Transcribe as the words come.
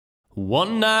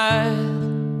One night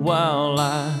while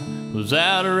I was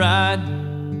out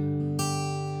riding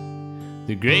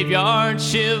the graveyard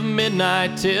shift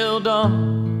midnight till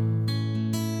dawn,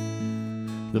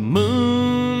 the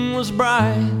moon was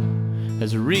bright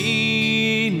as a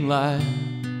reading light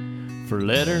for a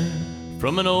letter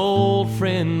from an old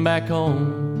friend back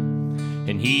home.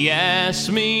 And he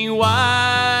asked me,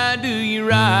 why do you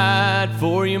ride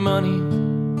for your money?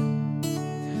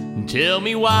 And tell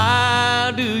me,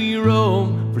 why do you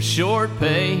roam for short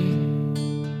pay?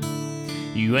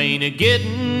 You ain't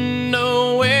a-getting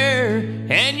nowhere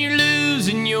and you're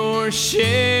losing your share.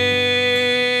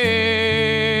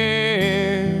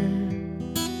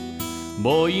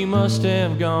 Boy, you must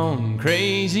have gone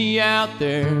crazy out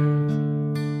there.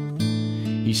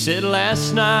 He said,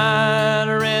 last night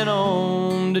I ran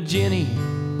on to Jenny,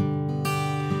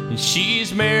 and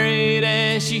she's married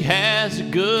and she has a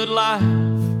good life.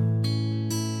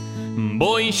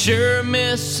 Boy, you sure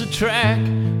miss the track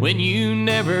when you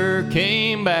never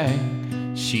came back.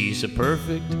 She's a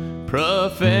perfect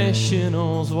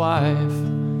professional's wife.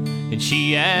 And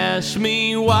she asked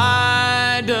me,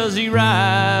 why does he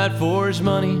ride for his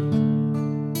money?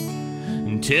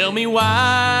 And tell me,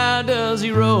 why does he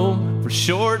roam for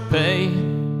short pay?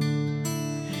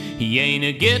 He ain't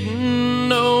a-getting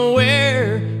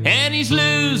nowhere and he's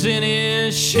losing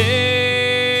his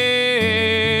share.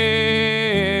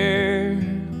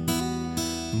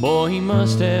 Boy, he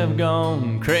must have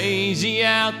gone crazy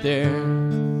out there.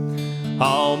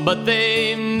 Oh, but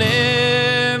they've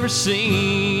never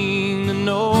seen the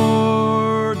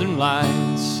northern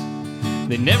lights.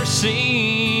 They've never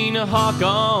seen a hawk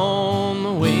on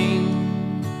the wing.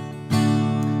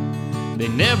 They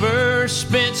never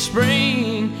spent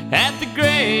spring at the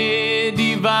Great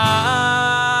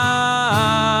Divide.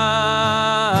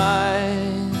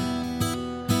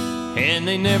 And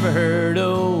they never heard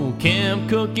old Camp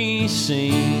Cookie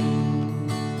sing.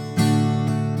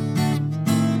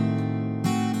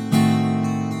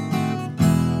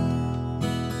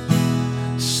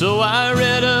 So I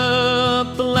read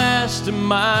up the last of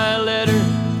my letter,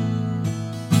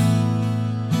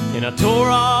 and I tore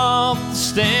off the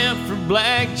stamp for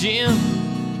Black Jim.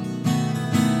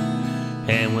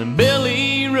 And when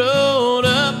Billy rode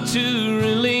up to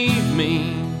relieve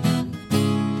me,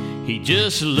 he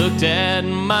just looked at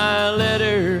my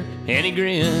letter and he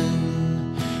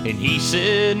grinned. And he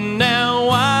said, now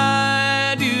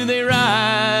why do they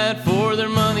ride for their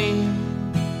money?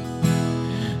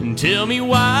 And tell me,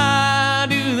 why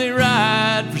do they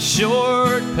ride for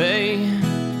short pay?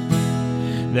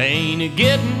 They ain't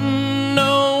a-getting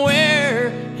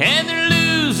nowhere and they're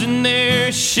losing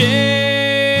their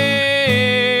share.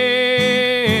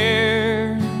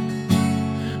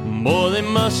 Boy, they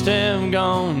must have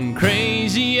gone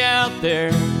crazy out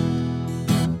there.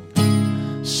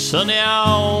 Son, they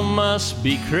all must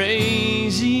be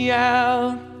crazy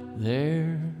out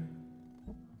there.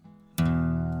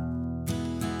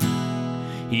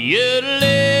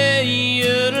 Yodeling.